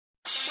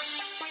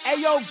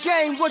Ayo,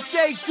 gang, what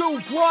they do,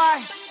 boy?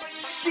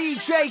 It's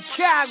DJ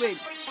Khaled.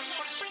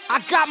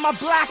 I got my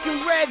black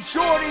and red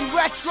Jordan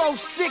Retro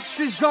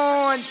 6s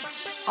on.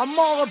 I'm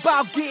all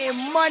about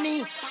getting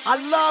money. I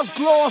love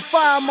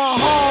glorifying my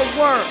hard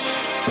work.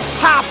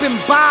 Popping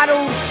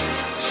bottles.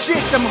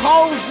 Shit, them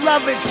hoes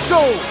love it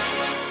too.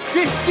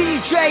 This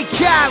DJ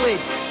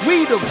Khaled,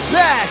 we the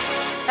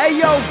best.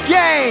 Ayo,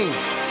 gang.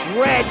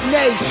 Red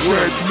Nation.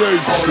 Red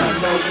Nation. All I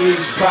know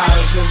is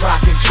bottles and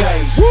rockin'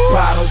 chains.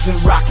 Bottles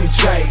and rockin'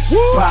 chains.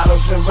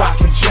 Bottles and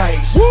rockin'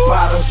 chains.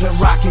 Bottles and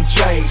rockin'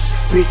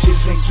 chains.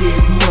 Bitches and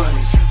getting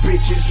money.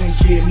 Bitches and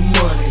getting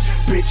money.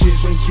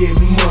 Bitches and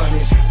getting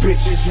money.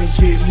 Bitches and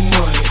getting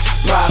money.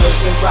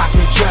 Bottles and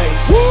rockin' chains.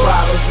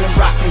 Bottles and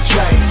rockin'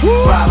 chains.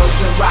 Bottles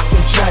and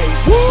rockin' chains.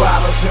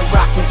 Bottles and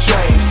rockin'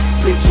 chains.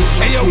 Bitches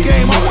and Ayo,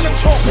 getting game, money. I wanna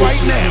talk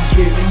right now.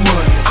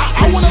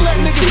 I wanna let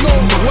niggas know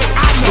what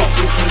I know.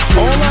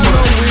 All I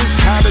know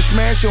is how to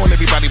smash on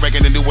everybody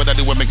record and do what I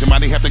do and make some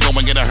money. Have to go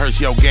and get a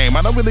Hershey game.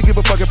 I don't really give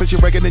a fuck if it's your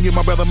record and you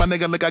my brother, my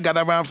nigga. Look, I got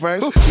around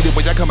first. See the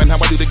way I come and how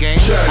I do the game.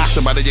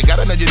 Somebody you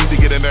gotta know you need to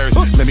get a nurse.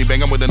 Let me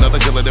bang him with another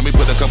killer. Then we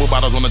put a couple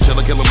bottles on the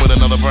chiller, kill him with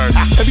another verse.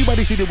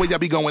 Everybody see the way I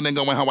be going and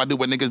going how I do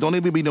it. Niggas don't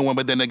even be knowing,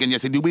 but then again,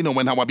 yes, they do be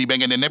knowing how I be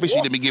banging. And every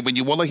sheet of me giving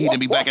you all the heat and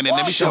be backing and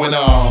every showing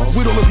off.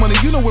 With all this money,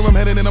 you know where I'm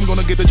heading, and I'm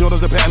gonna get the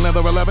Jordans, the patent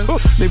leather 11s.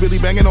 They really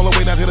banging all the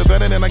way down to the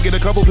 30, and I get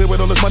a couple here with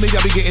all this money I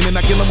be getting, and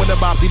I kill them with a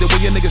bomb. See the way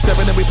your niggas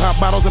stepping, and we pop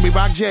bottles and we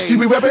rock J's. See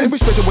we rapping, and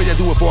respect the way I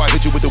do it before I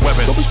hit you with the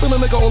weapon. Don't be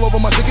spilling liquor all over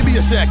my shit, give me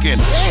a second.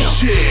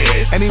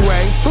 Shit.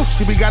 Anyway,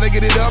 see we gotta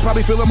get it up,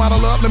 probably feel them out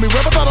of love. Let me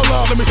rub a bottle of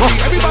love, let me see.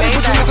 Everybody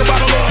put your liquor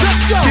bottle up.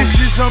 Let's go.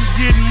 Bitches, I'm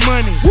getting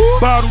money.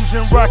 Bottles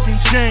and rockin'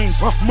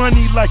 chains.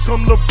 Money like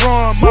I'm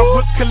LeBron. My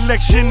whip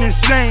collection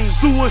insane.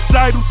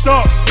 Suicidal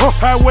thoughts.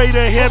 Highway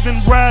to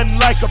heaven riding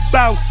like a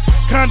boss.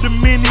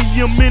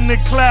 Condominium in the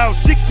clouds.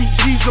 60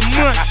 G's a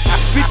month.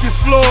 50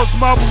 floors,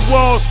 marble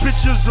walls.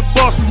 Pictures of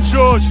Boston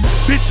George.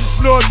 Bitches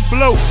snorting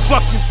blow.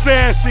 Fucking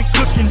fast and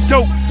cooking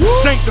dope.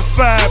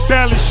 Sanctified,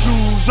 ballet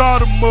shoes,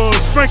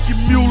 Audemars, Frankie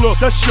Mueller.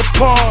 That's your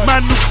part. My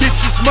new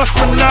bitches must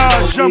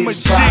menage. I'm a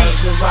G.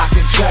 Bottles and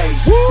rockin'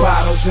 chains.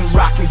 Bottles and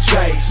rockin'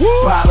 chains.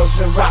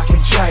 Bottles and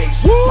rockin'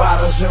 chains.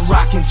 Bottles and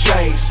rockin'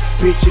 chains.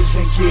 Bitches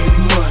and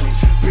getting money.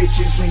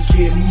 Bitches and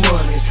getting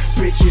money.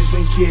 Bitches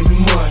and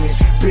getting money.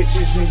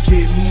 Bitches and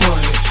getting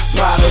money.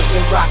 Bottles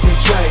and rockin'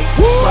 chains.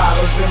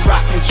 Bottles and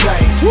rockin'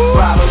 chains.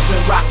 Bottles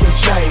and rockin'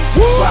 chains.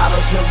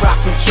 Bottles and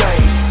rockin'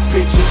 chains.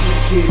 Bitches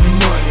and getting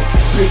money.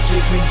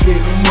 Bitches and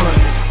getting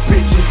money.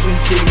 Bitches and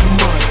getting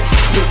money.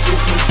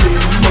 Bitches and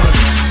getting money.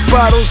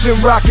 Bottles and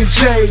rockin'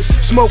 chains,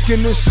 smoking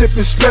and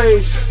sipping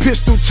spades.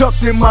 Pistol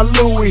tucked in my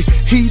Louis,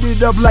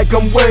 heated up like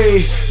I'm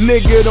Wade.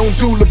 Nigga don't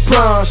do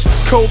LeBrons,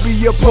 Kobe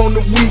up on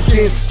the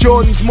weekend.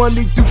 Jordan's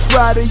Monday through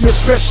Friday,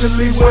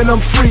 especially when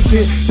I'm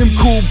freaking. Them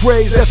cool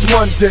grades, that's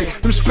Monday.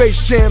 Them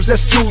Space Jams,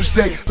 that's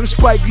Tuesday. Them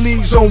Spike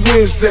Lees on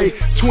Wednesday.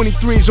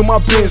 23s on my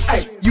Benz.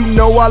 Ay, you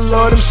know I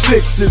love them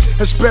 6s,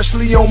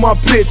 especially on my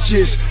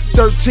bitches.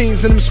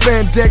 13s and them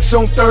spandex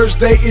on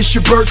Thursday. It's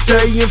your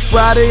birthday and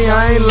Friday,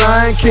 I ain't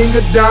lying. King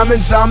of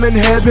diamonds, I'm in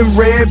heaven.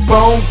 Red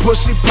bone,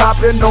 pussy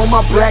popping on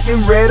my black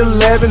and red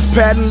 11s.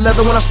 Patent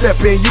leather when I step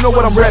in. You know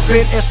what I'm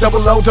reppin'. S-O-O,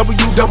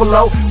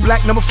 W-O-O.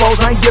 Black number 4s,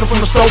 I ain't get them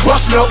from the store.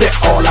 Bust no. That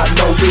all I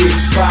know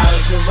is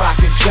bottles and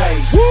rockin'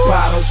 chains.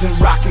 Bottles and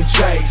rockin'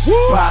 chains.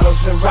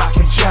 Bottles and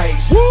rockin'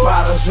 chains.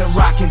 Bottles and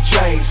rockin'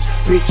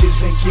 chains.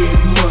 Bitches and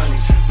getting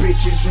money.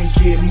 Bitches and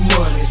getting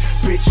money.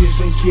 Bitches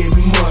and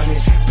getting money.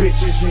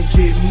 Bitches and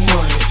getting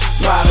money.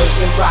 Bottles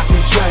and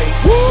rockin' chains.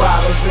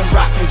 Bottles and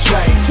rockin'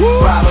 chains.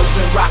 Bottles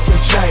and rockin'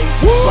 chains.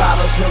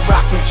 Bottles and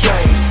rockin'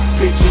 chains.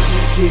 Bitches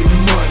and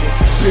getting money.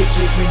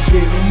 Bitches and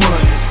getting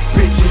money.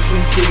 Bitches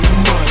and getting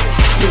money.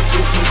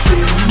 Bitches and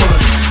getting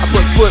money. I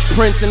put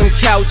footprints in them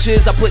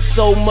couches, I put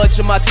so much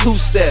in my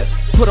two-step.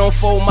 Put on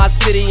for my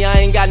city, I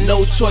ain't got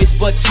no choice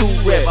but to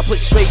rep. I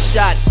put straight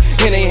shots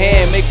in their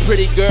hand, make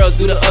pretty girls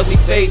do the ugly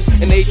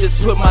face, and they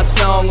just put my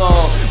song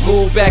on.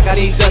 Move back, I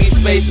need Dougie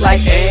space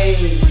like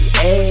ayy.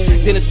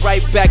 Then it's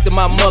right back to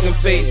my muggin'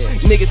 face.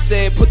 Niggas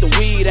said put the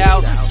weed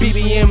out,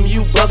 BBM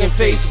you buggin'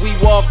 face. We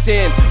walked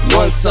in,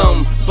 won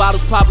some,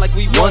 bottles pop like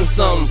we won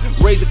some.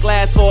 Raise a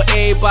glass for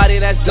everybody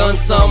that's done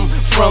some.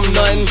 From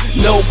nothing,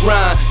 no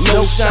grind,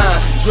 no shine.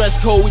 Dress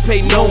code, we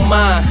pay no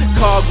mind.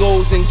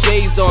 Cargos and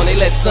J's on, they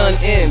let sun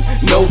in,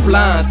 no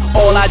blinds.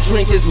 All I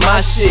drink is my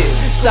shit.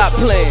 Stop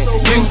playing,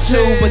 you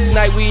too. But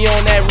tonight we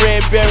on that red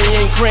berry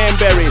and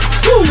cranberry.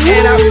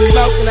 And I'm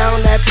smoking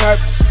on that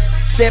purple,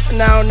 sipping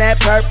on that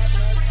purple.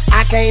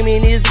 I came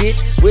in this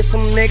bitch with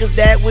some niggas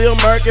that will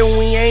murk, and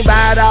we ain't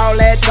bout all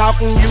that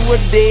talking. You a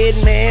dead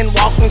man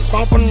walking,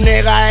 stomping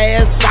nigga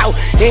ass out.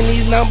 And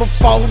these number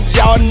 4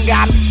 Jordan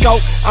got a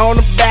scope on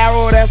the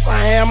barrel, that's a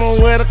hammer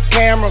with a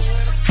camera.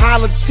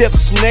 Holla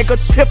tips, nigga,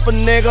 tip a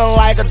nigga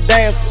like a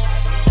dancer.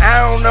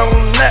 I don't know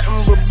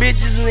nothing but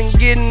bitches and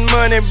getting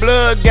money,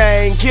 blood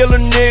gang, kill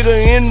a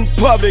nigga in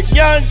public.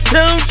 Young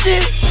Tunechi,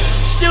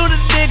 shoot a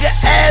nigga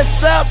ass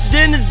up,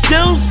 then it's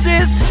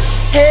deuces.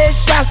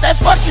 Headshots, that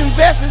fucking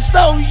vest is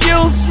so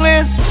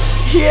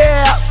useless.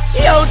 Yeah.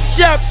 Yo,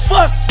 Chuck,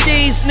 fuck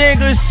these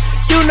niggas.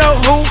 You know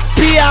who?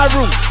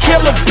 P.I.R.U.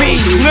 Killer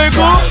Bees,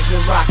 nigga. Bottles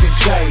and rockin'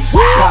 chains.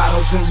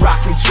 Bottles and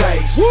rockin'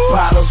 chains.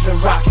 Bottles and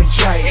rockin'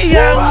 chains.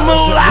 Young Bottles and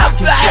moolah,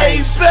 rockin'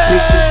 chains. baby.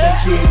 Bitches and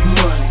getting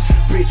money.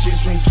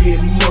 Bitches and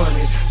getting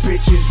money.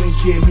 Bitches and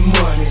getting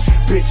money.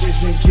 Bitches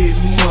and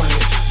getting money.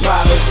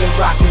 Bottles and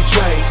rockin'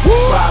 chains.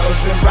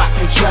 Bottles and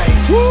rockin'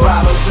 chains.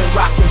 Bottles and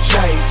rockin'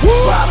 chains.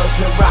 Bottles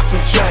and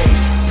rockin' chains.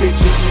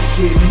 Bitches and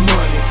getting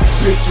money.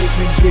 Bitches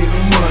and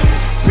getting money.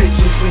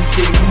 Bitches and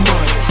getting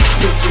money.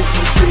 Bitches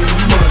and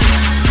getting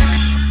money.